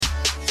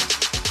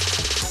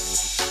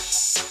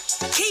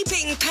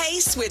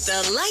us with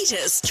the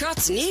latest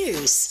trots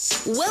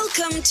news.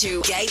 Welcome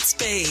to Gate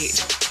Speed.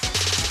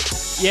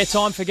 Yeah,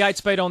 time for Gate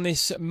Speed on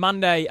this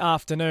Monday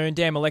afternoon.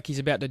 Dan Malecki's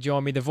about to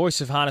join me, the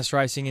voice of harness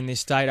racing in this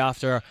state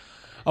after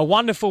a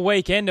wonderful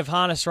weekend of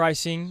harness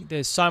racing.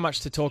 There's so much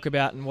to talk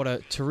about, and what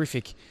a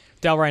terrific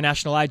Delray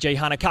National AG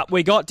Hunter Cup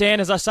we got. Dan,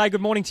 as I say,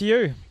 good morning to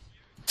you.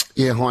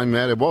 Yeah, hi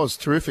Matt. It was a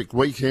terrific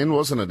weekend,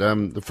 wasn't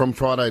it? From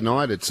Friday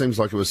night, it seems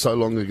like it was so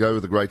long ago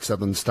with the Great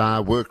Southern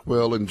Star. Worked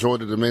well,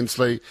 enjoyed it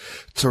immensely.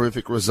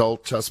 Terrific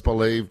result, Just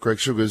Believe. Greg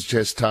Sugar's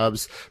Jess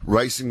Tubbs.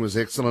 Racing was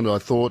excellent, I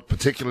thought,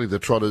 particularly the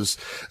trotters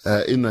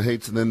in the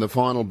heats, and then the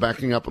final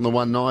backing up on the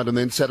one night. And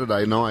then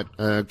Saturday night,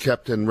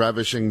 Captain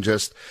Ravishing,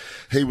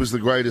 he was the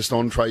greatest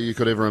entree you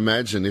could ever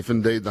imagine, if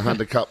indeed the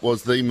Hunter Cup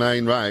was the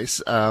main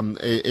race. And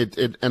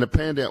it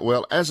panned out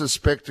well. As a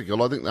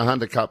spectacle, I think the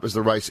Hunter Cup is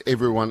the race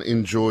everyone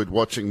enjoyed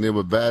watching. There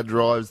were bad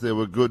drives, there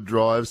were good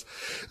drives,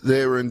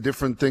 there were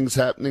indifferent things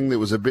happening, there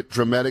was a bit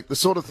dramatic, the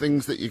sort of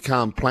things that you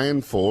can't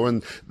plan for,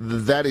 and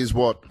that is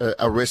what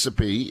a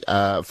recipe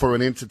for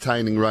an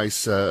entertaining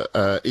race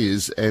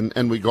is,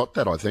 and we got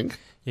that, I think.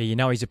 Yeah, you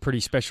know he's a pretty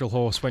special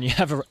horse when you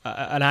have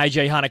an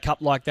AG Hunter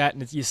Cup like that,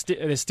 and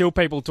there's still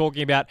people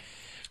talking about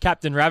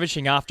Captain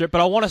Ravishing after it. But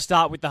I want to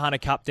start with the Hunter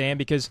Cup, Dan,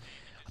 because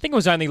I think it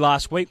was only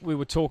last week we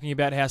were talking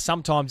about how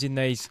sometimes in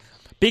these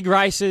big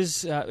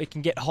races, it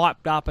can get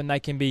hyped up and they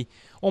can be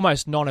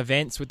almost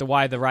non-events with the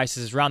way the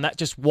races run. That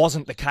just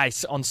wasn't the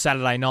case on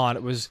Saturday night.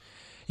 It was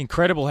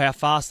incredible how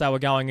fast they were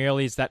going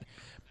early as that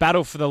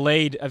battle for the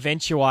lead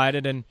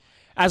eventuated. And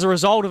as a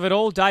result of it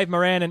all, Dave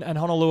Moran and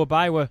Honolulu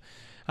Bay were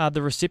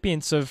the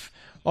recipients of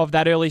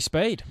that early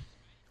speed.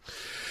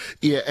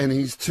 Yeah, and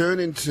he's turned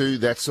into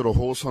that sort of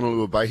horse,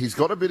 Honolulu Bay. He's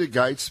got a bit of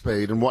gate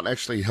speed, and what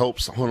actually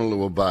helps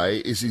Honolulu Bay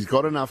is he's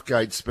got enough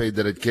gate speed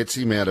that it gets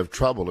him out of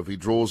trouble if he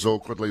draws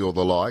awkwardly or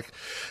the like.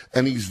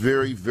 And he's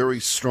very, very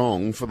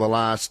strong for the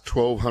last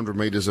 1,200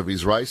 metres of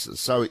his races.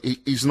 So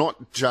he's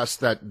not just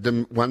that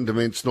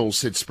one-dimensional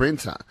set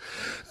sprinter.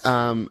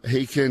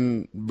 He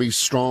can be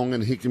strong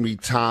and he can be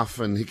tough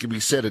and he can be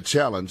set a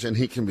challenge and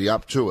he can be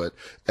up to it.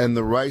 And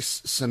the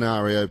race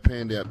scenario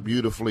panned out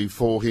beautifully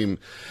for him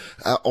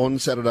on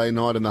Saturday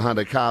night in the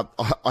Hunter Cup.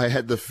 I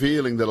had the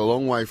feeling that a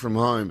long way from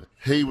home,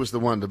 he was the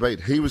one to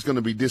beat. He was going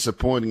to be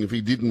disappointing if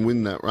he didn't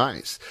win that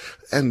race.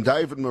 And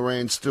David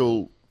Moran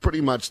still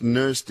pretty much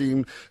nursed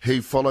him. He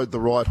followed the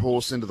right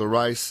horse into the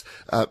race.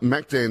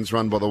 MacDan's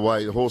run, by the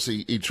way, the horse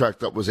he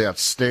tracked up was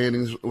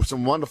outstanding.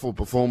 Some wonderful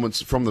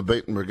performance from the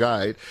Beaten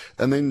Brigade.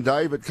 And then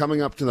David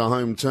coming up to the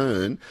home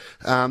turn,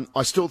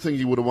 I still think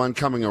he would have won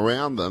coming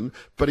around them,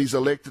 but he's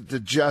elected to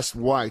just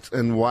wait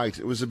and wait.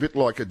 It was a bit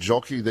like a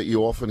jockey that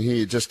you often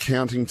hear, just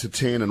counting to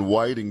 10 and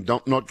waiting,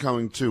 not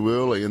going too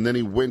early. And then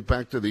he went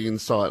back to the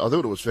inside. I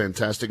thought it was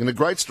fantastic. And a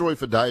great story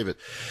for David.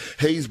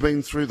 He's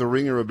been through the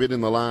ringer a bit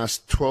in the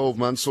last 12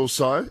 months or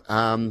so.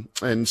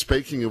 And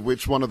speaking of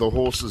which, one of the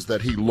horses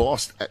that he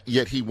lost,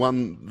 yet he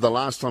won the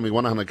last time he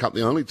won a Hunter Cup,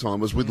 the only time,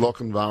 was with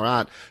Lochinvar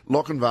Art.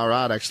 Lochinvar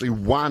Art actually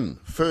won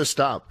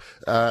first up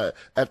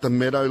at the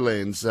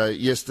Meadowlands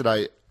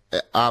yesterday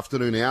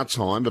afternoon our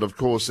time, but of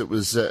course it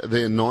was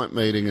their night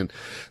meeting, and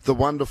the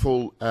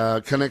wonderful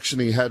connection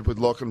he had with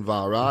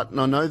Lochinvar Art,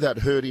 and I know that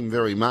hurt him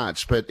very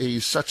much, but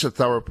he's such a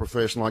thorough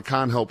professional. I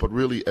can't help but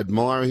really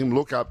admire him,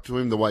 look up to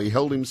him, the way he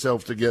held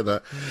himself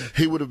together.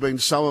 He would have been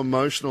so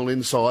emotional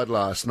inside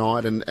last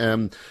night,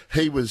 and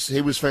he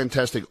was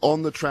fantastic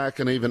on the track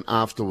and even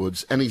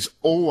afterwards, and he's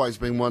always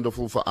been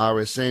wonderful for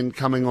RSN,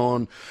 coming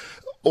on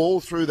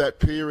all through that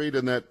period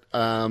and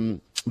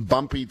that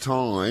bumpy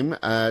time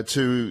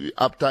to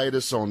update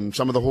us on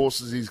some of the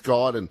horses he's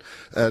got, and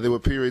there were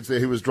periods there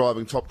he was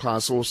driving top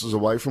class horses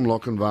away from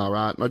Lochinvar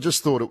Art, and I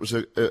just thought it was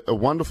a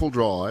wonderful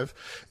drive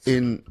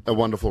in a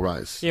wonderful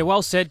race. Yeah,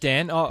 well said,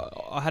 Dan.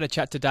 I had a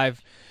chat to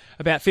Dave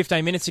about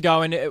 15 minutes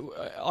ago, and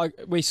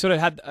we sort of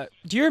had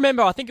do you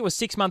remember, I think it was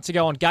 6 months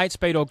ago on Gate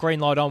Speed or Green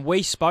Light On,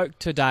 we spoke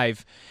to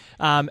Dave,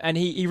 and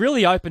he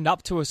really opened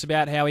up to us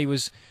about how he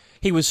was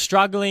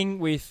struggling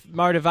with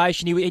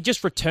motivation. He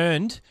just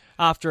returned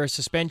after a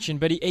suspension,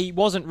 but he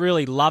wasn't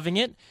really loving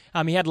it.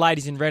 He had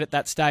ladies in red at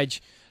that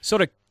stage sort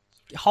of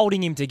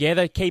holding him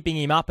together, keeping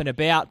him up and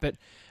about. But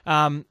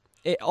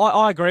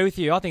I agree with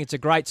you. I think it's a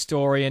great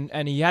story,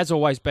 and he has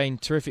always been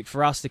terrific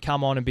for us to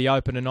come on and be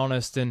open and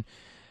honest. And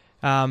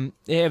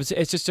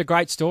it's just a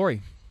great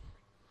story.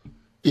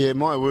 Yeah,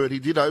 my word, he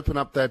did open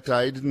up that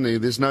day, didn't he?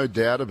 There's no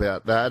doubt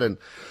about that. And,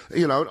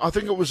 you know, I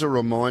think it was a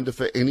reminder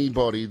for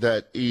anybody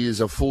that is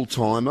a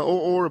full-timer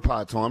or a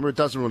part-timer. It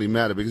doesn't really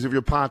matter, because if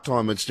you're a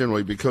part-timer, it's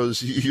generally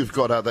because you've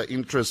got other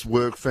interests,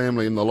 work,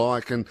 family and the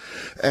like. And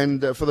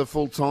for the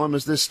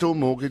full-timers, there's still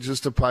mortgages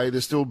to pay,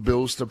 there's still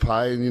bills to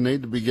pay, and you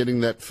need to be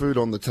getting that food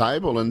on the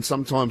table. And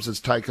sometimes it's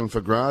taken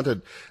for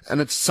granted. And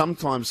it's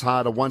sometimes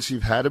harder once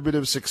you've had a bit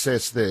of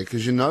success there,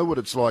 because you know what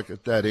it's like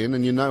at that end,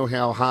 and you know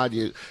how hard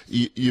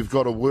you've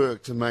got to to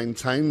work to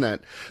maintain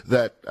that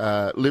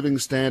living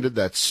standard,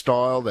 that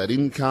style, that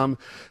income,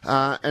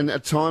 and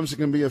at times it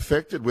can be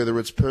affected, whether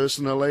it's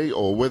personally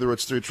or whether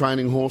it's through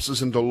training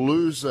horses, and to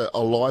lose a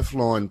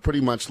lifeline,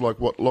 pretty much like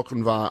what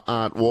Lochinvar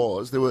Art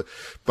was. There were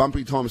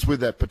bumpy times with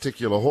that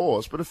particular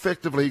horse, but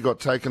effectively he got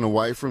taken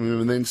away from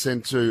him and then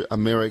sent to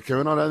America,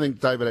 and I don't think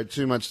David had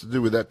too much to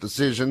do with that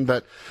decision,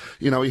 but,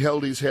 he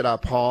held his head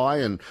up high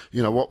and,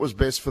 what was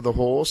best for the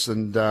horse,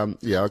 and,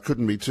 I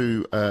couldn't be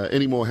too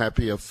any more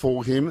happier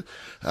for him.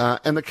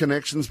 And the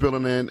connections, Bill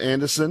and Ann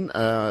Anderson,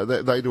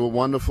 they do a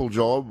wonderful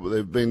job.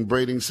 They've been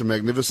breeding some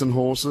magnificent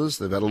horses.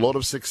 They've had a lot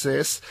of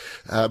success,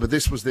 but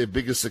this was their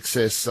biggest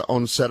success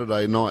on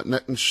Saturday night, and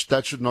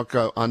that should not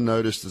go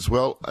unnoticed as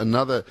well.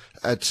 Another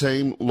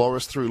team,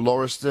 Loris through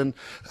Lauriston.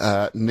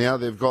 Now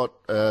they've got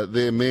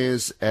their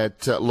mares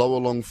at Lower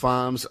Long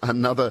Farms,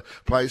 another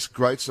place,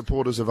 great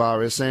supporters of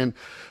RSN.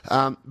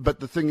 But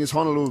the thing is,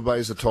 Honolulu Bay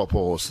is a top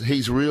horse.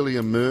 He's really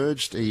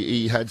emerged.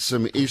 He had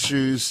some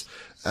issues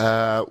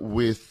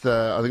with,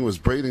 I think it was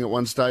breathing at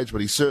one stage,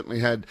 but he certainly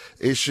had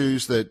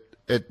issues that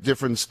at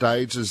different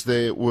stages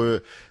there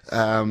were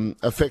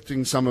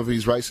affecting some of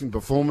his racing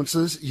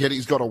performances, yet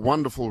he's got a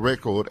wonderful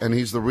record and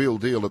he's the real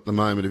deal at the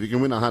moment. If he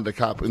can win a Hunter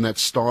Cup in that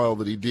style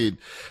that he did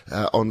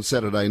on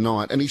Saturday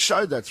night, and he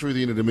showed that through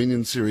the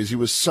Inter-Dominion series, he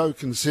was so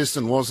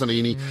consistent, wasn't he?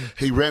 And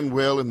he ran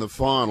well in the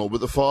final,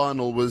 but the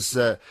final was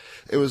it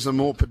was a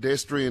more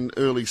pedestrian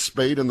early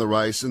speed in the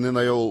race, and then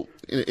they all,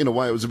 in a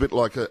way, it was a bit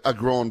like a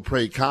Grand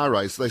Prix car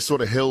race. They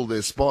sort of held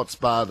their spots,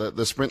 bar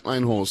the sprint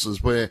lane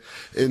horses, where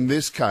in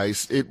this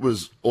case it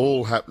was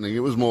all happening. It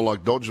was more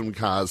like Dodgem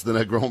cars than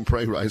a Grand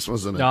Prix race,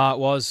 wasn't it? No, it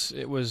was.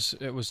 It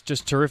was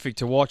just terrific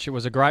to watch. It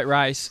was a great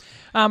race.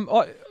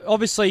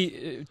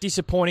 Obviously,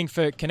 disappointing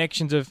for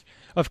connections of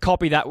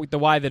Copy that with the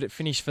way that it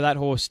finished for that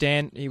horse,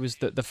 Stan. He was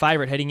the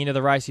favourite heading into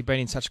the race. He'd been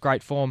in such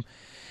great form.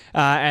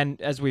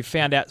 And as we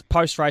found out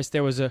post-race,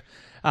 there was a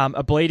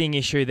bleeding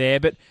issue there.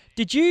 But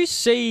did you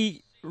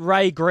see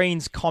Ray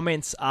Green's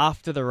comments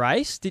after the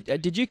race?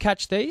 Did you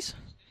catch these?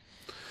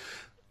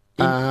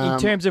 In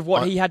terms of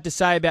what he had to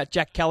say about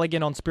Jack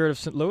Callaghan on Spirit of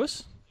St.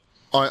 Louis?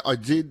 I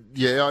did,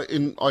 yeah.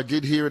 I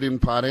did hear it in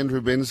part. Andrew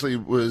Bensley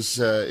was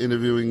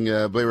interviewing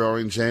Blair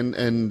Orange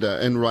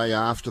and Ray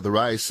after the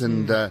race,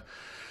 and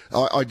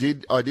I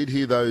did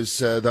hear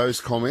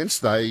those comments.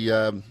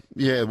 They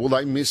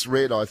they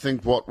misread, I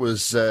think, what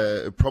was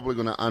probably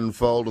going to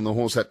unfold, and the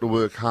horse had to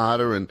work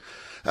harder. And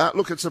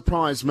look, it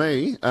surprised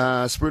me.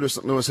 Spirit of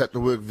St. Louis had to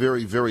work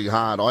very, very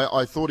hard.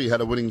 I thought he had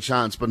a winning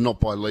chance, but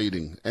not by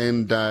leading,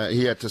 and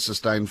he had to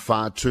sustain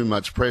far too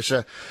much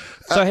pressure.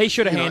 So he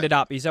should have handed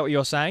up. Is that what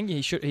you're saying?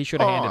 He should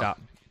have handed up.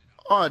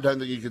 I don't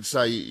think you could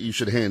say you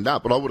should hand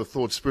up, but I would have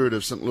thought Spirit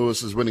of St.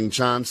 Louis's winning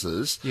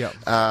chances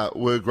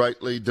were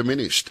greatly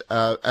diminished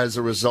as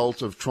a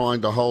result of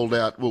trying to hold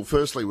out. Well,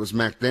 firstly, it was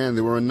MacDan.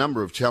 There were a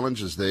number of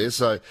challenges there.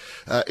 So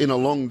in a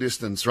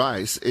long-distance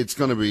race, it's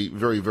going to be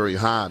very, very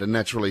hard, and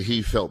naturally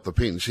he felt the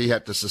pinch. He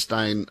had to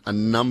sustain a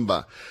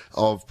number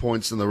of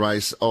points in the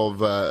race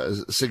of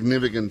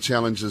significant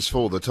challenges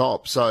for the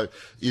top. So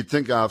you'd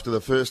think after the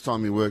first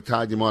time you worked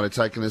hard, you might have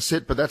taken a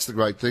sit, but that's the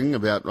great thing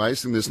about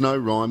racing. There's no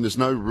rhyme, there's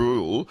no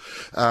rule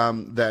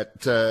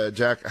that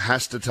Jack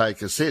has to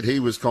take a sit.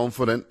 He was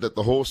confident that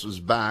the horse was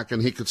back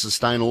and he could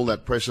sustain all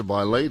that pressure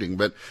by leading,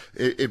 but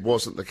it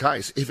wasn't the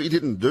case. If he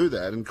didn't do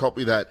that and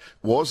Copy that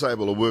was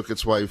able to work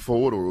its way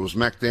forward, or it was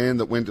MacDan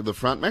that went to the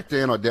front,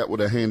 MacDan I doubt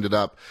would have handed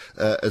up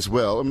as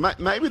well. And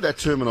maybe that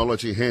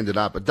terminology, handed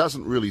up, it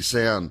doesn't really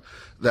sound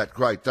that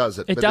great, does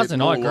it? It but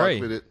doesn't, I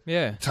agree.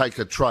 To take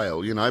a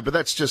trail, but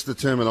that's just the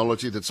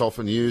terminology that's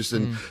often used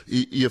and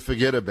you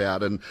forget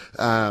about. And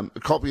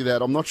Copy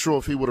that, I'm not sure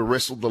if he would have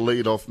wrestled the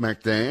lead off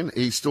MacDan.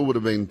 He still would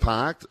have been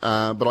parked,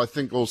 but I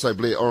think also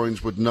Blair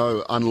Orange would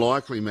know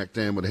unlikely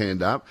MacDan would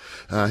hand up.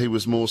 He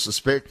was more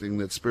suspecting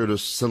that Spirit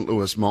of St.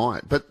 Louis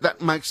might. But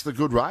that makes the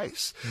good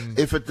race.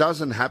 If it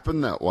doesn't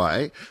happen that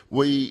way,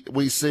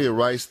 we see a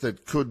race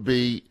that could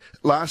be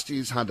last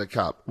year's Hunter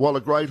Cup. While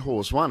a great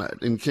horse won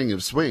it in King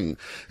of Swing,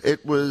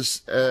 it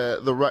was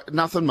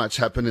nothing much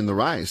happened in the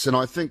race, and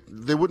I think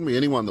there wouldn't be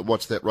anyone that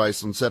watched that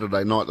race on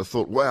Saturday night that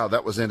thought, wow,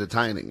 that was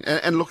entertaining.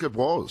 And look, it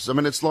was. I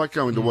mean, it's like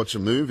going to watch a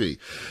movie.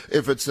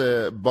 If it's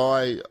a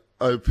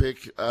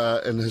biopic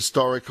and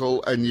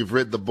historical, and you've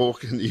read the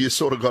book and you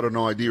sort of got an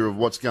idea of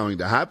what's going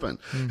to happen.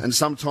 And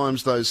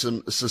sometimes those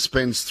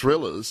suspense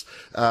thrillers,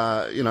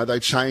 they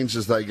change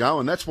as they go,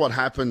 and that's what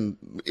happened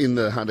in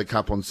the Hunter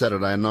Cup on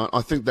Saturday night.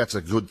 I think that's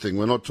a good thing.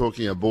 We're not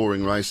talking a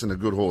boring race and a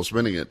good horse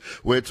winning it.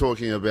 We're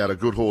talking about a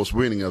good horse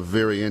winning a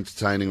very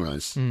entertaining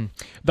race.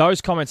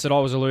 Those comments that I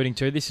was alluding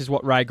to, this is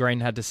what Ray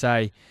Green had to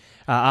say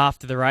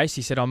after the race.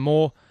 He said, "I'm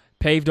more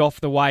peeved off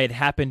the way it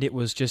happened. It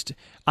was just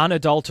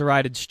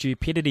unadulterated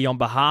stupidity on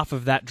behalf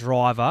of that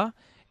driver.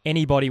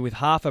 Anybody with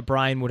half a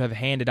brain would have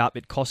handed up.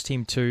 It cost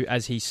him 2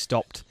 as he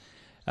stopped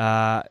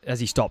to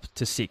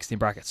 6th in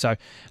brackets." So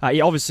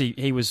obviously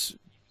he was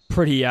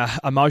pretty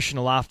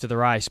emotional after the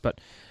race, but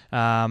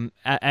and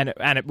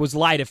it was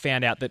later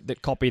found out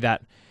that Copy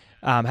that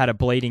had a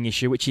bleeding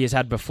issue, which he has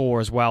had before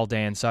as well,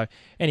 Dan. So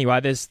anyway,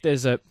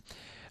 there's a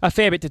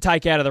fair bit to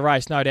take out of the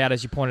race, no doubt.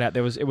 As you pointed out,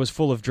 it was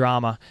full of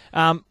drama.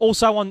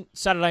 Also on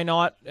Saturday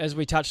night, as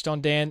we touched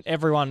on, Dan,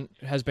 everyone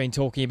has been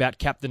talking about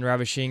Captain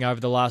Ravishing over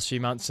the last few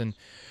months and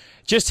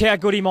just how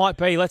good he might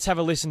be. Let's have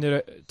a listen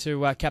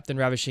to Captain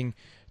Ravishing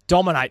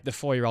dominate the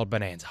 4-year-old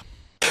Bonanza.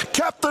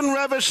 Captain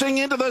Ravishing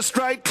into the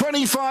straight,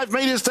 25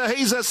 metres to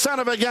He's a Son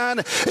of a Gun.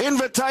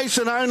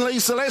 Invitation only.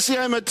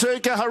 Celestio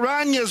Matuka.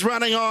 Haranya's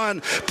running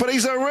on, but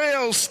he's a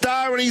real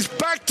star and he's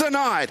back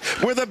tonight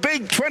with a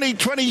big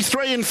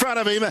 2023 in front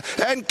of him.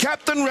 And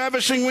Captain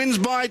Ravishing wins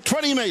by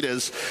 20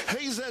 metres.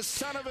 He's a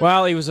Son of a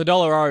Well, he was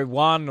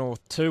 $1.01 or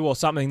 $2 or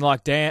something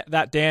like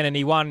that, Dan, and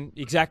he won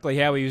exactly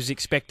how he was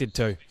expected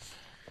to.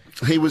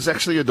 He was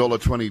actually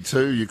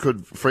 $1.22. You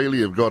could freely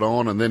have got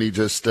on, and then he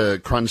just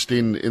crunched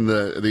in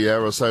the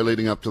hour or so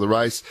leading up to the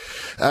race.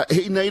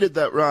 He needed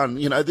that run.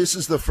 You know, this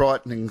is the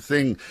frightening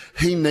thing.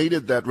 He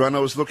needed that run. I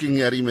was looking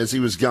at him as he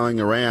was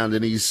going around,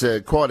 and he's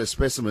quite a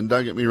specimen,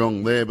 don't get me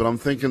wrong there, but I'm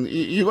thinking,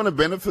 you're going to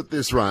benefit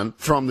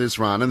from this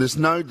run, and there's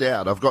no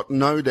doubt, I've got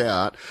no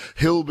doubt,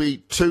 he'll be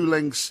 2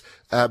 lengths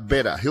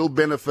better. He'll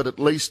benefit at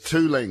least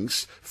 2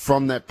 lengths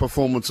from that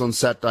performance on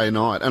Saturday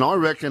night. And I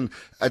reckon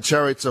at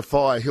Chariots of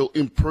Fire, he'll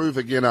improve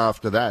again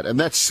after that. And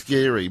that's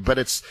scary, but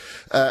it's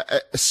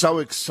so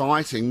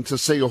exciting to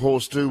see a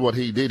horse do what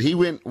he did. He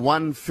went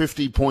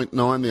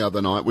 150.9 the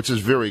other night, which is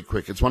very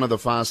quick. It's one of the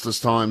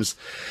fastest times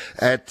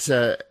at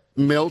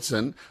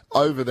Melton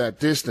over that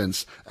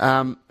distance.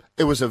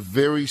 It was a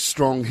very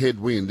strong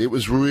headwind. It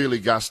was really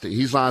gusty.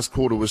 His last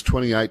quarter was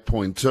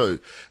 28.2.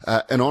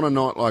 And on a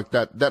night like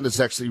that, that is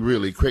actually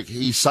really quick.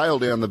 He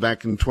sailed down the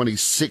back in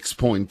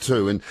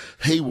 26.2, and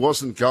he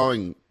wasn't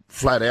going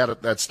flat out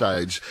at that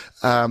stage.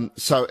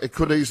 So it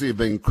could easily have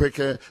been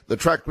quicker. The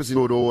track was in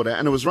good order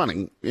and it was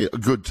running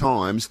good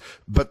times,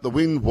 but the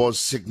wind was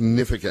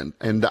significant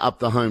and up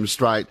the home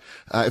straight.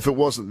 If it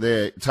wasn't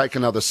there, take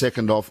another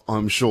second off,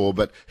 I'm sure,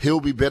 but he'll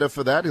be better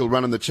for that. He'll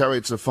run in the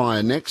Chariots of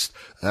Fire next,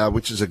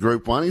 which is a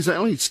Group 1.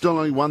 He's still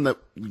only won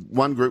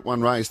one Group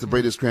 1 race, the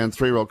Breeders' Crown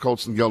 3-year-old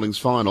Colston Geldings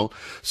final.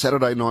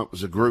 Saturday night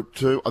was a Group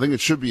 2. I think it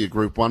should be a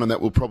Group 1, and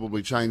that will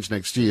probably change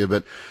next year.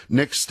 But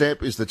next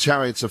step is the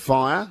Chariots of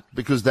Fire,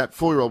 because that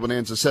 4-year-old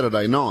Bonanza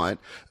Saturday night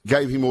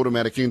gave him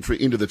automatic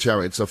entry into the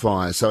Chariots of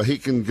Fire. So he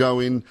can go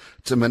in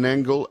to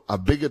Menangle, a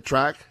bigger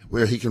track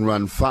where he can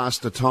run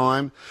faster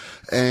time.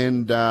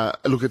 And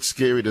look, it's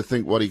scary to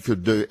think what he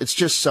could do. It's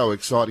just so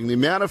exciting. The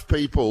amount of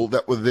people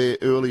that were there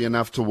early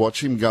enough to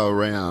watch him go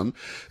around,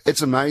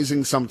 it's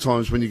amazing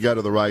sometimes when you go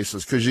to the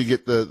races, because you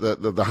get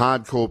the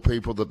hardcore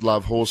people that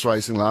love horse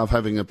racing, love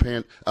having a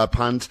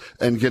punt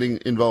and getting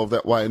involved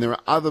that way. And there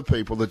are other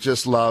people that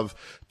just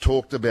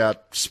talked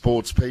about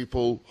sports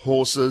people,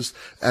 horses,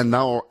 and they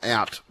were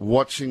out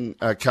watching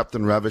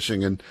Captain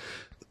Ravishing, and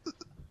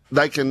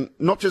they can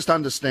not just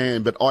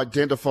understand but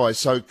identify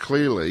so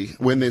clearly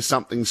when there's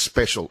something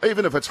special.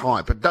 Even if it's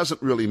hype, it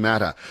doesn't really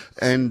matter.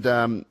 And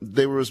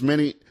there were as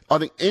many, I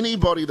think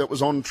anybody that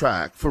was on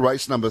track for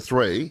race number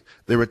 3,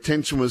 their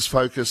attention was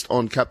focused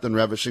on Captain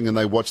Ravishing, and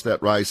they watched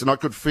that race. And I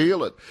could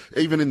feel it,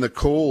 even in the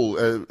call,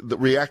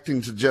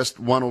 reacting to just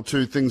one or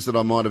two things that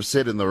I might have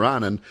said in the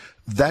run, and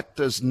that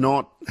does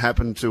not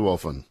happen too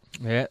often.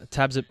 Yeah,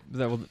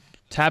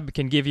 Tab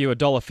can give you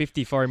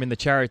 $1.50 for him in the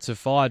Chariots of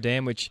Fire,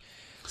 Dan, which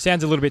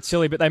sounds a little bit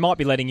silly, but they might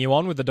be letting you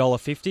on with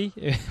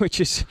 $1.50, which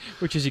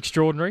is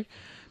extraordinary.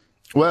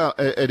 Well,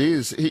 it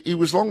is. He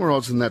was longer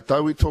odds than that,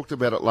 though. We talked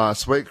about it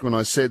last week when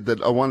I said that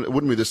it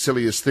wouldn't be the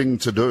silliest thing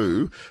to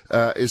do,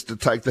 is to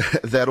take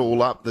that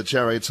all up, the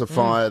Chariots of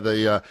Fire,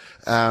 the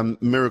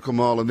Miracle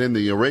Mile, and then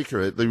the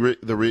Eureka.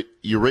 The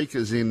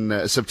Eureka's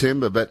in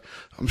September, but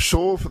I'm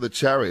sure for the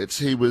Chariots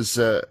he was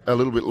a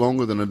little bit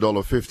longer than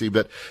 $1.50.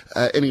 But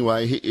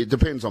anyway, it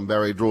depends on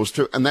barrier draws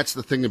too, and that's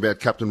the thing about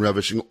Captain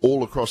Ravishing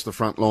all across the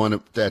front line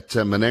at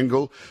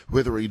Menangle,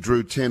 whether he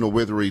drew 10 or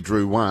whether he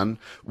drew 1.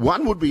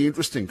 1 would be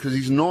interesting because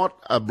he's not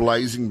a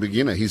blazing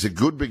beginner. He's a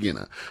good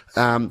beginner.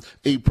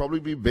 He'd probably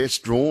be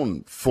best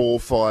drawn 4,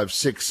 5,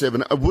 6,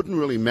 7. It wouldn't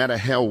really matter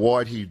how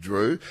wide he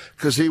drew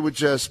because he would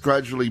just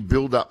gradually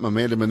build up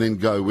momentum and then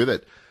go with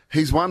it.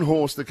 He's one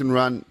horse that can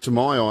run, to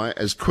my eye,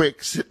 as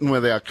quick sitting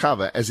without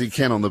cover as he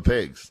can on the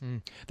pegs.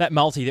 That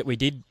multi that we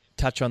did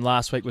touch on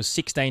last week was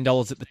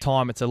 $16 at the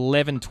time. It's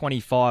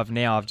 $11.25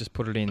 now. I've just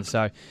put it in.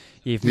 So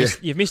you've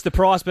missed the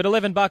price, but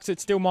 $11 it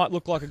still might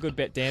look like a good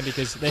bet, Dan,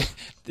 because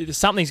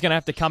something's going to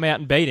have to come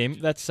out and beat him.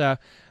 That's going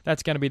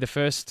to be the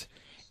first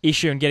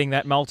issue in getting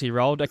that multi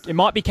rolled. It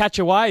might be Catch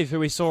a Wave, who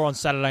we saw on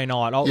Saturday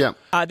night.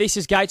 This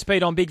is Gate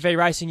Speed on Big V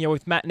Racing. You're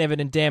with Matt Nevin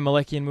and Dan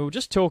Malecki, and we were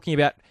just talking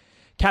about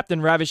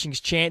Captain Ravishing's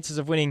chances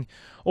of winning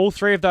all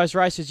 3 of those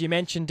races you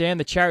mentioned, Dan,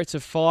 the Chariots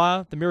of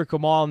Fire, the Miracle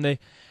Mile, and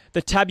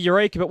the Tab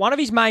Eureka. But one of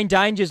his main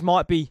dangers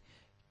might be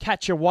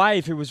Catch a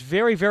Wave, who was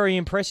very, very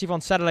impressive on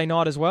Saturday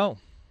night as well.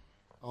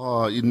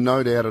 Oh,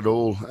 no doubt at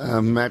all.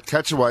 Matt,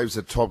 Catchawave's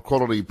a top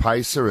quality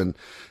pacer and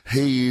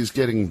he is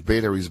getting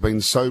better. He's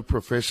been so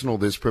professional,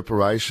 this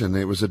preparation.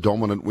 It was a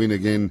dominant win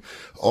again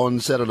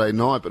on Saturday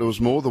night, but it was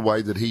more the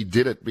way that he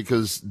did it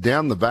because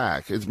down the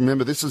back,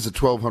 remember this is a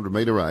 1,200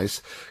 metre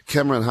race,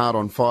 Cameron Hart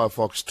on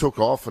Firefox took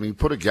off and he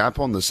put a gap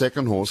on the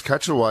second horse.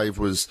 Catchawave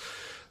was...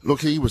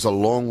 Look, he was a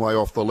long way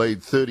off the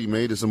lead, 30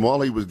 metres, and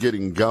while he was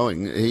getting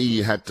going,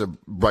 he had to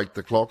break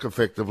the clock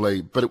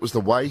effectively, but it was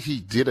the way he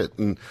did it,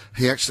 and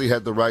he actually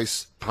had the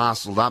race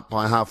parcelled up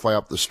by halfway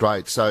up the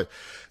straight. So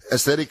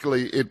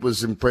aesthetically, it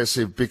was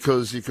impressive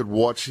because you could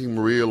watch him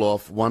reel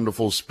off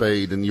wonderful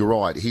speed. And you're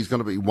right, he's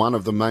going to be one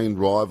of the main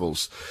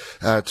rivals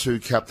to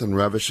Captain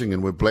Ravishing.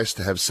 And we're blessed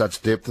to have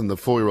such depth in the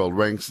 4-year-old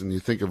ranks. And you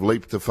think of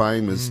Leap to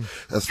Fame as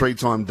a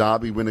 3-time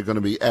Derby winner going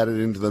to be added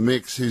into the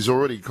mix. He's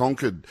already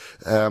conquered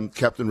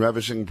Captain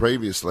Ravishing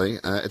previously.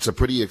 It's a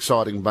pretty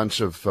exciting bunch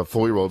of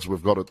 4-year-olds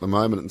we've got at the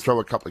moment. And throw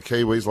a couple of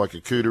Kiwis like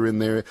Akuta in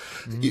there.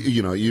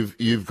 You know,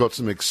 you've got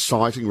some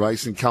exciting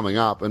racing coming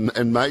up.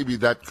 And maybe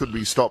that could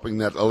be stopping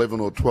that $11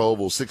 or $12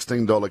 or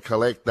 $16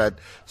 collect that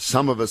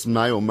some of us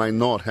may or may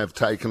not have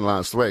taken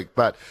last week.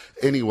 But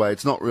anyway,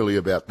 it's not really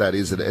about that,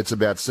 is it? It's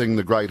about seeing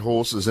the great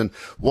horses. And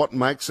what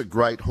makes a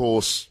great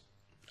horse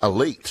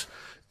elite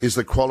is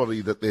the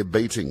quality that they're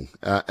beating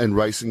and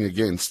racing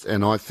against.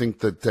 And I think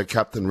that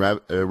Captain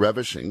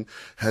Ravishing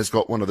has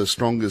got one of the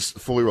strongest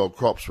 4-year-old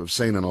crops we've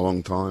seen in a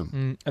long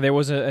time. And there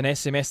was an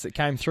SMS that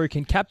came through.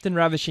 Can Captain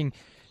Ravishing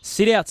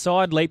sit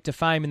outside Leap to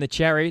Fame in the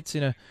Chariots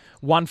in a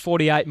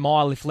 148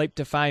 mile if Leap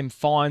to Fame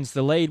finds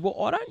the lead? Well,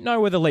 I don't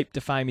know whether Leap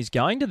to Fame is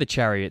going to the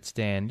Chariots,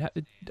 Dan.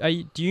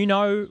 Do you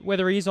know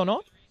whether he is or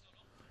not?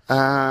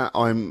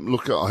 I'm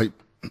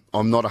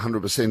not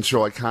 100%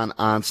 sure. I can't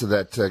answer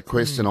that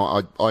question.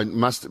 I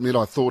must admit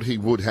I thought he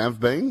would have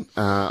been.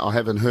 I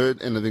haven't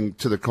heard anything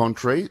to the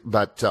contrary,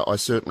 but I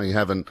certainly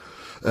haven't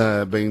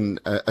been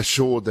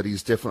assured that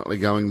he's definitely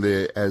going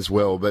there as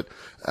well. But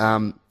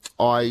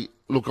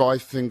I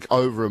think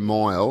over a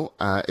mile,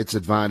 it's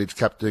advantage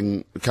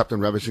Captain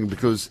Ravishing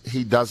because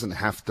he doesn't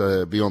have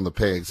to be on the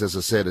pegs. As I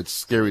said, it's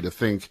scary to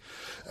think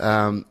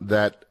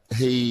that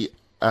he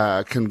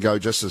can go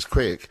just as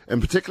quick,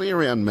 and particularly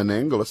around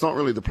Menangle. It's not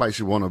really the place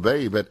you want to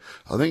be, but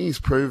I think he's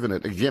proven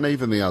it again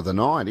even the other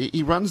night.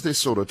 He runs this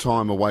sort of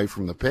time away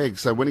from the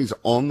pegs, so when he's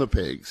on the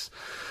pegs,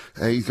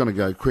 he's going to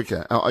go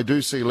quicker. I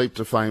do see Leap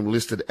to Fame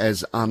listed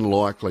as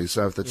unlikely.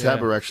 So if the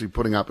Tab are actually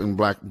putting up in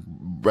black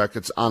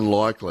brackets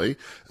unlikely,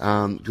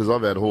 because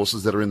I've had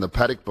horses that are in the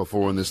paddock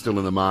before and they're still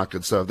in the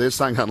market. So if they're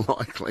saying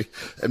unlikely,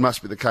 it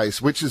must be the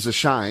case, which is a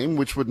shame,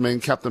 which would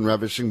mean Captain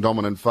Ravishing,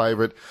 dominant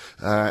favourite,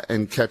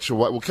 and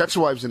Catchawave. Well,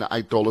 Catchawave's in at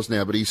 $8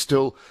 now, but he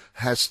still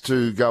has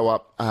to go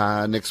up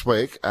next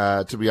week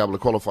to be able to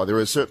qualify. There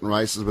are certain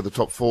races where the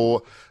top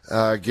 4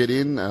 get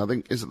in. I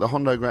think, is it the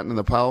Hondo Grattan and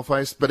the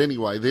Paleface? But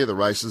anyway, they're the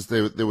races.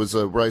 There was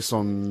a race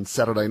on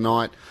Saturday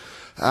night.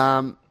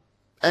 And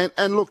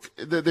look,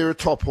 there are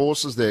top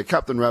horses there.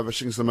 Captain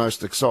Ravishing's the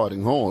most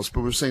exciting horse,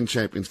 but we've seen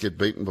champions get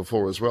beaten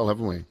before as well,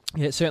 haven't we?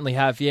 Yeah, certainly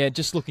have. Yeah,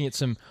 just looking at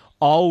some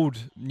old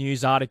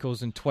news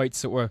articles and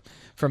tweets that were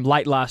from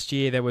late last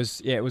year, it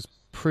was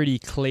pretty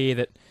clear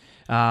that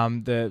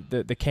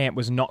the camp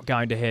was not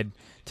going to head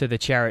to the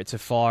Chariots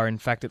of Fire. In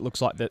fact, it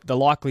looks like the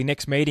likely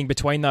next meeting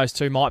between those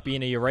two might be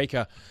in a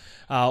Eureka,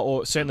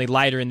 or certainly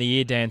later in the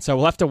year, Dan. So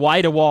we'll have to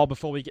wait a while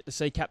before we get to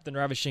see Captain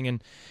Ravishing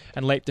and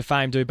Leap to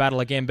Fame do battle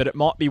again, but it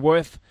might be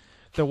worth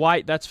the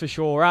wait, that's for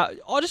sure. I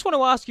just want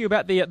to ask you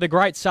about the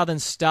Great Southern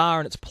Star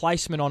and its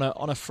placement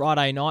on a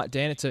Friday night,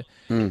 Dan. It's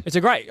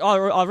a great.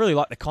 I really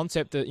like the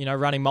concept that,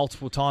 running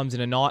multiple times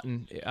in a night,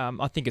 and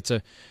I think it's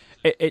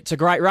a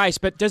great race.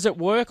 But does it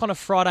work on a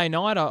Friday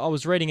night? I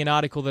was reading an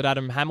article that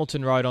Adam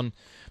Hamilton wrote on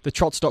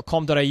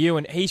thetrots.com.au,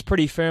 and he's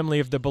pretty firmly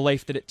of the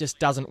belief that it just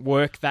doesn't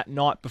work that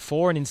night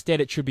before, and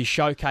instead it should be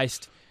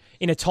showcased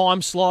in a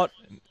time slot,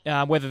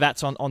 whether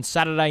that's on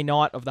Saturday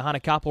night of the Hunter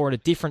Cup or at a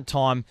different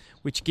time,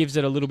 which gives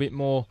it a little bit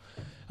more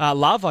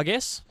love, I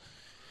guess.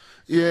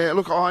 Yeah,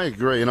 look, I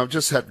agree, and I've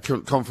just had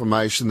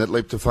confirmation that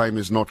Leap to Fame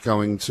is not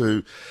going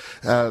to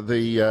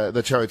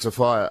the Chariots of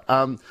Fire.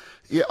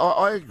 Yeah,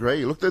 I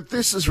agree. Look,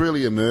 this has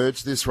really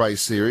emerged, this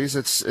race series.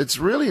 It's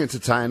really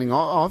entertaining.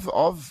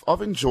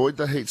 I've enjoyed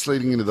the heats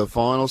leading into the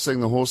final,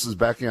 seeing the horses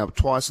backing up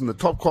twice in the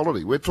top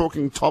quality. We're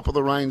talking top of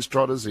the range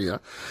trotters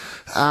here.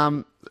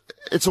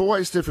 It's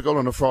always difficult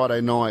on a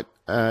Friday night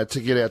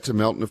to get out to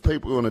Melton. If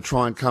people want to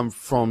try and come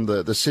from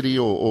the city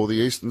or the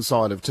eastern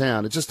side of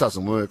town, it just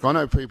doesn't work. I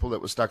know people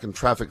that were stuck in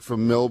traffic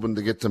from Melbourne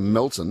to get to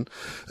Melton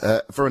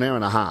for an hour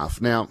and a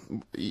half. Now,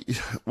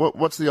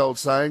 what's the old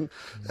saying?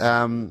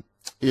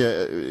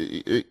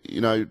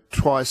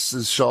 Twice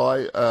as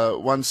shy.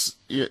 Once,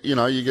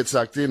 you get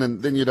sucked in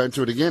and then you don't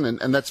do it again.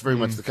 And that's very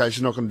much the case.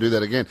 You're not going to do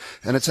that again.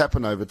 And it's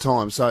happened over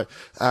time. So,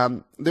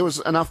 there was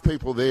enough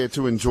people there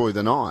to enjoy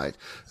the night.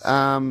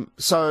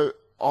 So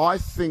I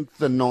think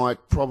the night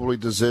probably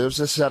deserves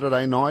a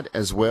Saturday night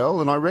as well,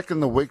 and I reckon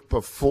the week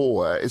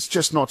before it's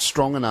just not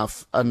strong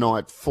enough a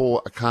night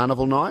for a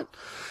carnival night.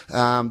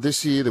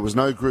 This year there was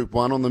no Group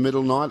 1 on the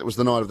middle night. It was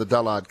the night of the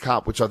Dullard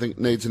Cup, which I think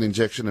needs an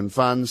injection in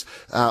funds.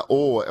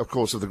 Or, of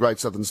course, if the Great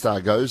Southern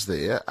Star goes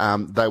there,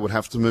 they would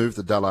have to move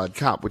the Dullard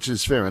Cup, which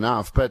is fair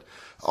enough. But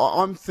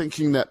I'm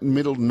thinking that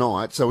middle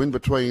night, so in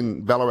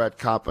between Ballarat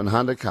Cup and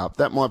Hunter Cup,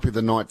 that might be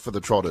the night for the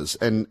Trotters.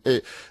 And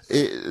the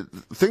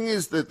thing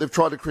is that they've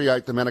tried to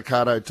create the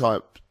Manikato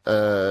type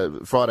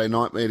Friday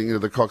night meeting into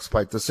the Cox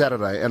Plate to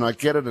Saturday, and I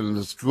get it, and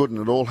it's good, and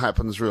it all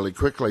happens really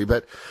quickly.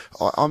 But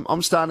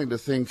I'm starting to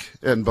think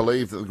and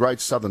believe that the Great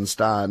Southern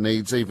Star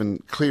needs even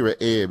clearer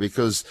air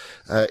because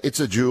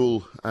it's a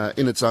jewel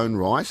in its own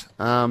right.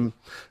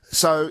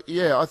 So,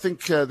 yeah, I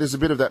think there's a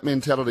bit of that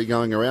mentality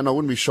going around. I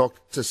wouldn't be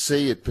shocked to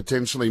see it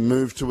potentially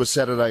move to a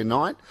Saturday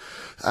night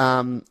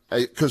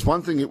because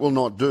one thing it will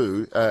not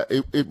do,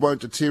 it won't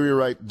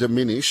deteriorate,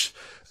 diminish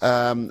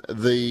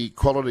the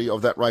quality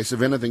of that race.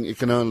 If anything, it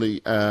can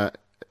only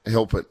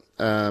help it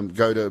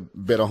go to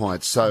better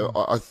heights. So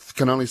I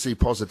can only see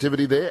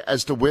positivity there.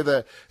 As to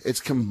whether it's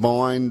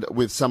combined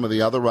with some of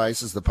the other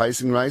races, the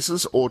pacing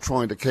races, or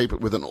trying to keep it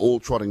with an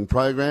all-trotting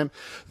program,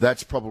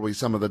 that's probably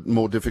some of the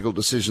more difficult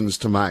decisions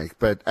to make.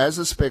 But as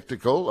a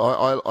spectacle,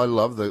 I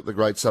love the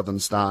Great Southern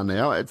Star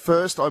now. At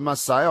first, I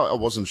must say, I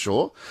wasn't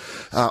sure.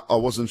 I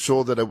wasn't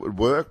sure that it would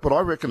work, but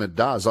I reckon it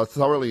does. I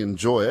thoroughly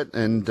enjoy it,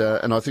 and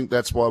I think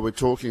that's why we're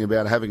talking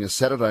about having a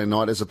Saturday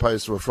night as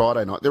opposed to a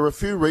Friday night. There are a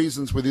few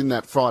reasons within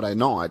that Friday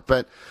night,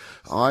 but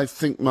I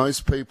think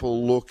most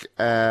people look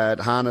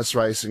at harness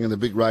racing and the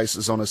big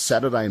races on a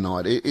Saturday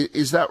night.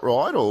 Is that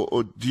right,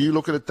 or do you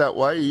look at it that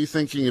way? Are you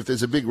thinking if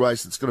there's a big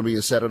race, it's going to be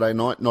a Saturday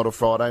night, not a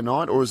Friday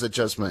night, or is it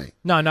just me?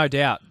 No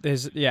doubt.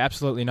 There's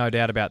absolutely no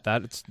doubt about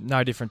that. It's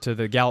no different to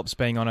the Gallops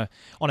being on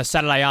a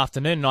Saturday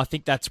afternoon, and I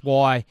think that's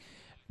why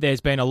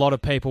there's been a lot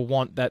of people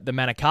want that the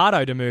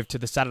Manikato to move to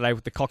the Saturday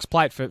with the Cox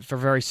Plate for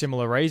very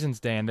similar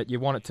reasons, Dan, that you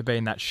want it to be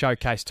in that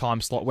showcase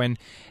time slot when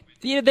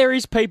there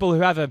is people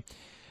who have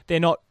they're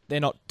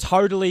not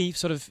totally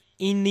sort of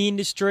in the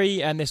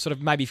industry, and they're sort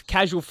of maybe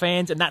casual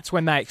fans, and that's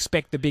when they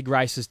expect the big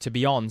races to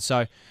be on.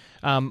 So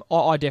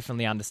I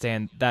definitely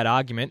understand that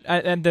argument.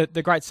 And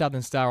the Great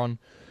Southern Star on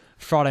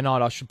Friday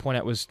night, I should point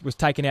out, was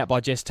taken out by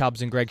Jess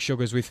Tubbs and Greg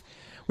Sugars with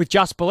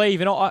Just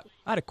Believe. And I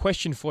had a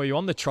question for you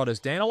on the trotters,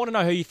 Dan. I want to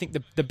know who you think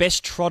the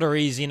best trotter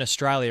is in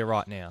Australia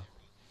right now.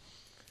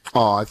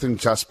 Oh, I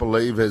think Just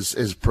Believe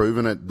has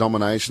proven it.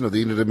 Domination of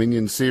the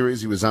Inter-Dominion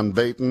Series. He was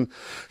unbeaten.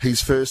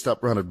 His first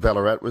up run at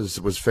Ballarat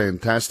was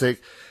fantastic.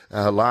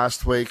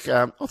 Last week,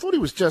 I thought he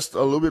was just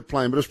a little bit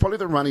plain, but it was probably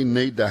the run he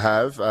needed to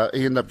have.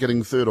 He ended up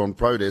getting third on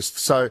protest.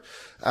 So,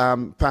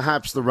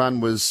 perhaps the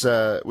run was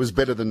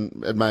better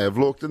than it may have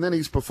looked. And then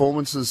his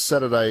performances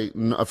Friday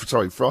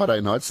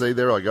night. See,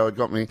 there I go. It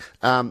got me.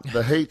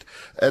 The heat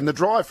and the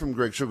drive from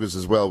Greg Sugars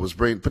as well was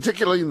brilliant,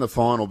 particularly in the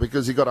final,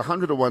 because he got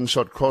 100-1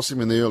 shot cross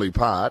him in the early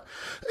part.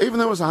 Even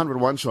though it was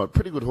 100-1 shot,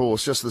 pretty good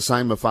horse, just the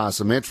same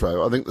Mufasa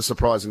Metro. I think the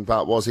surprising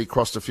part was he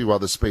crossed a few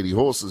other speedy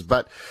horses,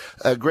 but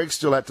Greg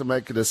still had to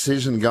make a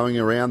decision going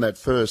around that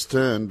first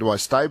turn. Do I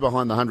stay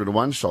behind the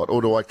 100-1 shot,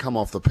 or do I come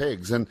off the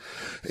pegs? And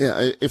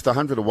if the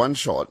 100-1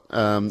 shot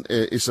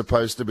is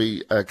supposed to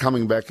be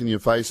coming back in your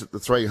face at the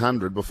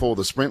 300 before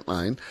the sprint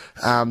lane,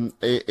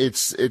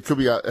 it could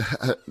be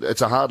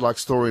it's a hard luck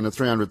story in a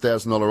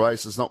 $300,000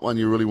 race. It's not one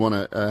you really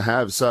want to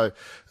have. So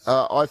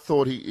I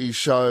thought he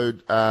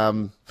showed,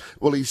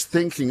 he's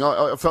thinking.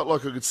 I felt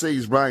like I could see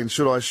his brain.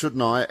 Should I,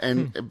 shouldn't I?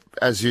 And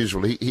as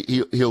usual,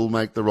 he'll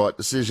make the right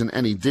decision,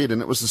 and he did.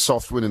 And it was a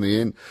soft win in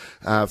the end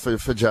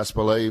for Just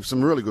Believe.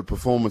 Some really good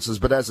performances,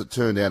 but as it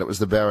turned out, it was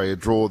the barrier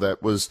draw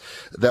that was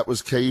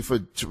key for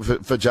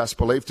Just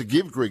Believe to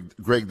give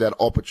Greg that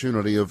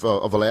opportunity of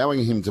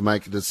allowing him to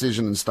make a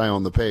decision and stay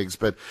on the pegs.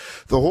 But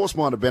the horse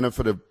might have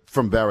benefited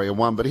from barrier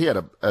one, but he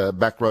had a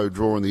back row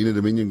draw in the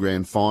Inter-Dominion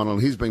Grand Final,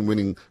 and he's been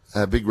winning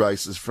big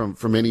races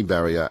from any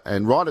barrier.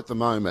 And right at the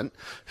moment,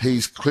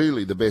 he's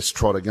clearly the best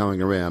trotter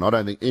going around. I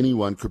don't think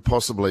anyone could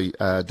possibly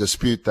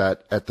dispute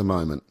that at the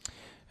moment.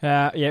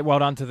 Well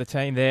done to the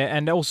team there.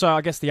 And also, I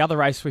guess the other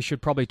race we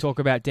should probably talk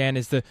about, Dan,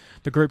 is the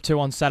Group 2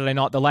 on Saturday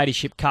night, the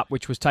Ladyship Cup,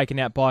 which was taken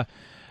out by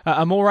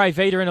Amore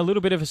Vita, and a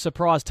little bit of a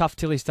surprise. Tough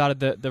Tilly started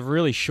the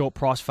really short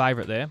price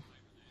favourite there.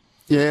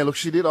 Yeah, look,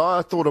 she did.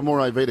 I thought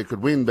Amore Vita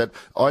could win, but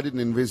I didn't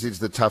envisage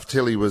that Tough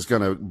Tilly was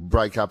going to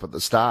break up at the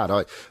start.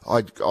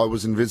 I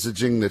was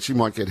envisaging that she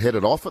might get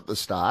headed off at the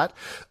start,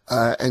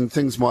 and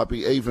things might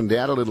be evened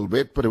out a little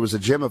bit, but it was a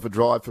gem of a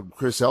drive from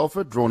Chris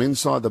Alford, drawn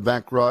inside the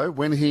back row.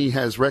 When he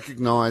has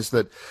recognised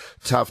that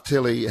Tough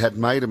Tilly had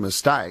made a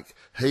mistake,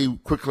 he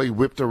quickly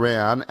whipped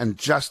around, and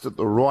just at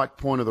the right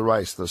point of the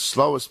race, the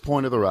slowest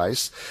point of the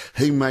race,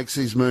 he makes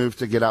his move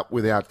to get up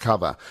without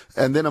cover.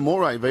 And then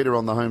Amore Vita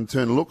on the home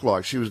turn looked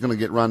like she was going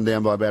to get run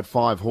down by about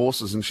 5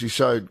 horses, and she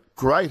showed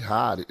great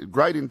heart,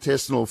 great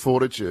intestinal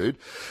fortitude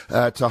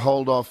to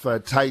hold off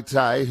Tay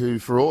Tay, who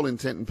for all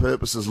intent and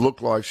purposes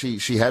looked like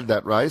she had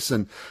that race.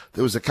 And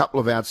there was a couple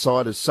of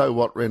outsiders, So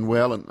What ran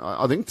well. And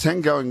I think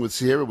Tangoing with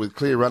Sierra with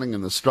clear running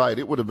in the straight,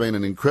 it would have been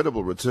an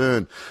incredible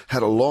return.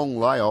 Had a long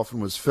layoff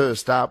and was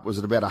first up, was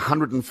at about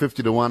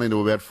 150 to 1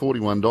 into about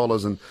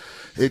 $41. And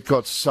it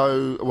got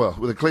so, well,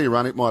 with a clear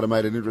run, it might have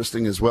made it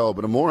interesting as well.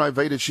 But Amore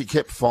Vita, she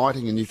kept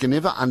fighting, and you can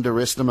never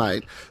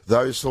underestimate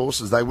those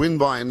horses. They win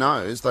by a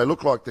nose. They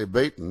look like they're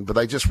beaten, but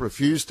they just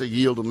refuse to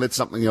yield and let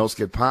something else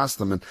get past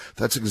them. And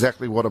that's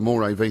exactly what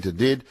Amore Vita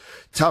did.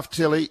 Tough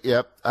Tilly,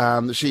 yep.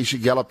 She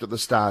galloped at the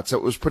start, so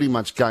it was pretty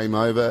much game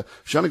over.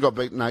 She only got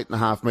beaten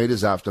 8.5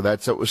 metres after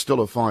that, so it was still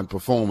a fine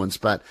performance,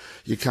 but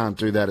you can't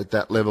do that at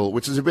that level,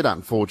 which is a bit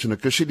unfortunate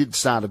because she did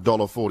start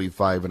 $1.40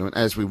 favourite, and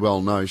as we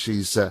well know,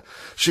 she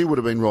would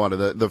have been right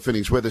at the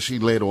finish, whether she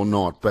led or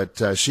not,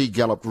 but she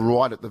galloped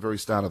right at the very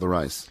start of the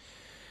race.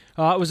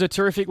 It was a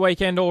terrific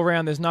weekend all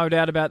round. There's no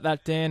doubt about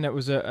that, Dan. It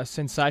was a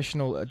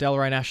sensational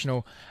Delray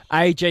National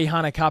AG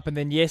Hunter Cup. And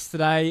then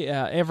yesterday,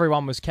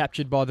 everyone was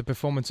captured by the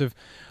performance of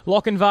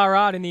Lochinvar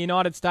Art in the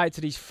United States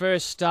at his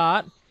first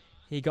start.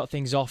 He got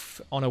things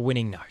off on a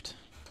winning note.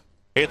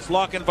 It's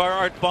Lochinvar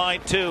Art by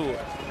 2.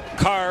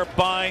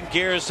 Carbine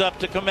gears up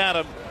to come at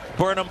him.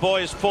 Burnham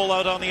Boys full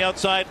out on the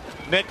outside.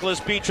 Nicholas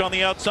Beach on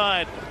the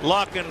outside.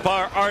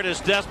 Lochinvar Art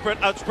is desperate,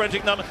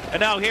 outsprinting them. And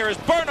now here is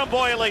Burnham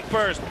Boy late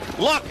first.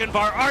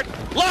 Lochinvar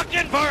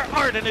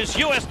Art in his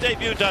U.S.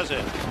 debut does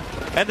it.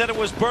 And then it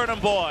was Burnham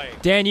Boy.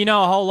 Dan, you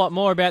know a whole lot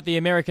more about the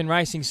American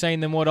racing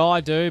scene than what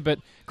I do, but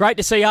great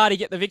to see Artie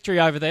get the victory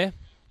over there.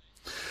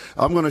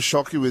 I'm going to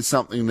shock you with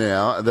something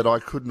now that I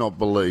could not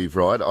believe,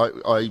 right?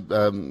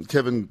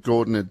 Kevin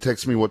Gordon had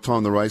texted me what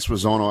time the race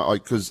was on,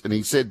 and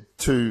he said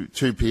 2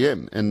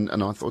 p.m. And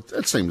I thought,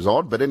 that seems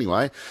odd. But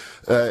anyway,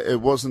 it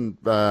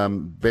wasn't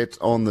bet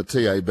on the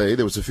TAB.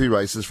 There was a few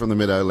races from the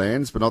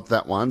Meadowlands, but not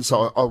that one.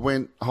 So I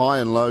went high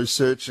and low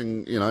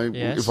searching,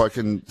 if I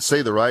can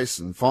see the race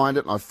and find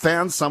it. And I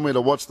found somewhere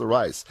to watch the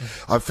race.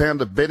 I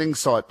found a betting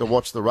site to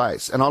watch the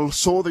race. And I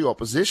saw the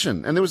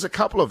opposition. And there was a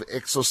couple of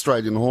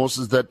ex-Australian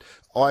horses that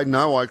I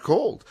know I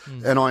called.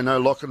 And I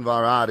know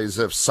Lochinvar Art is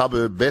a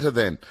suburb better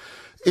than.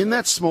 In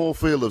that small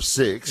field of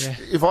 6,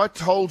 if I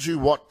told you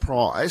what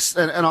price,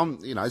 and I'm,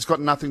 it's got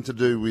nothing to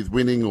do with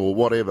winning or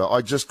whatever,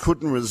 I just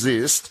couldn't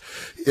resist,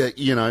 having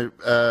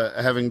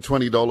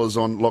 $20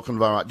 on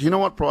Lochinvar Art. Do you know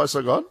what price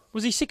I got?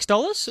 Was he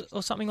 $6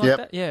 or something like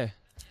that? Yeah.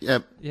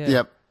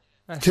 Yep.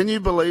 Can you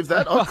believe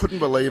that? I couldn't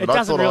believe it. It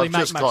doesn't I thought really I've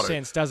make just much got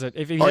sense, it. does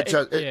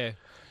it?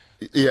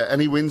 Yeah,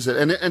 and he wins it.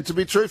 And to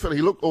be truthful,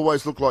 he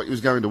always looked like he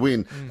was going to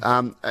win.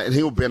 And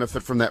he'll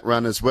benefit from that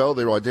run as well.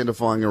 They're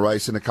identifying a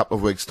race in a couple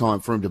of weeks' time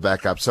for him to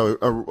back up. So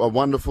a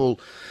wonderful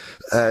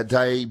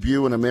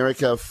debut in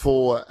America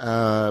for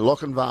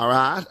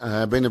Lochinvar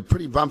Art. Been a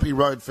pretty bumpy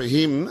road for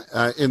him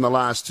in the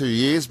last 2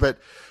 years, but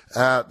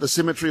the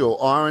symmetry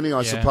or irony,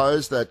 I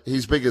suppose, that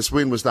his biggest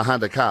win was the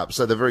Hunter Cup.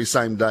 So the very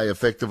same day,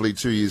 effectively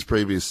 2 years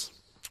previous.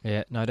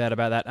 Yeah, no doubt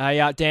about that.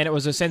 Hey, Dan, it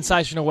was a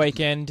sensational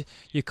weekend.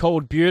 You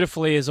called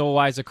beautifully, as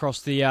always,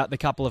 across the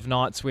couple of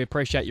nights. We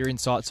appreciate your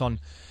insights on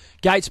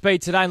Gate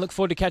Speed today and look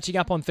forward to catching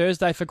up on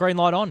Thursday for Green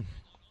Light On.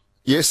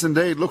 Yes,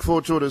 indeed. Look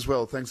forward to it as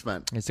well. Thanks,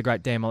 mate. It's the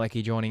great Dan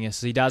Malecki joining us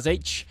as he does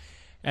each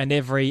and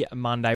every Monday.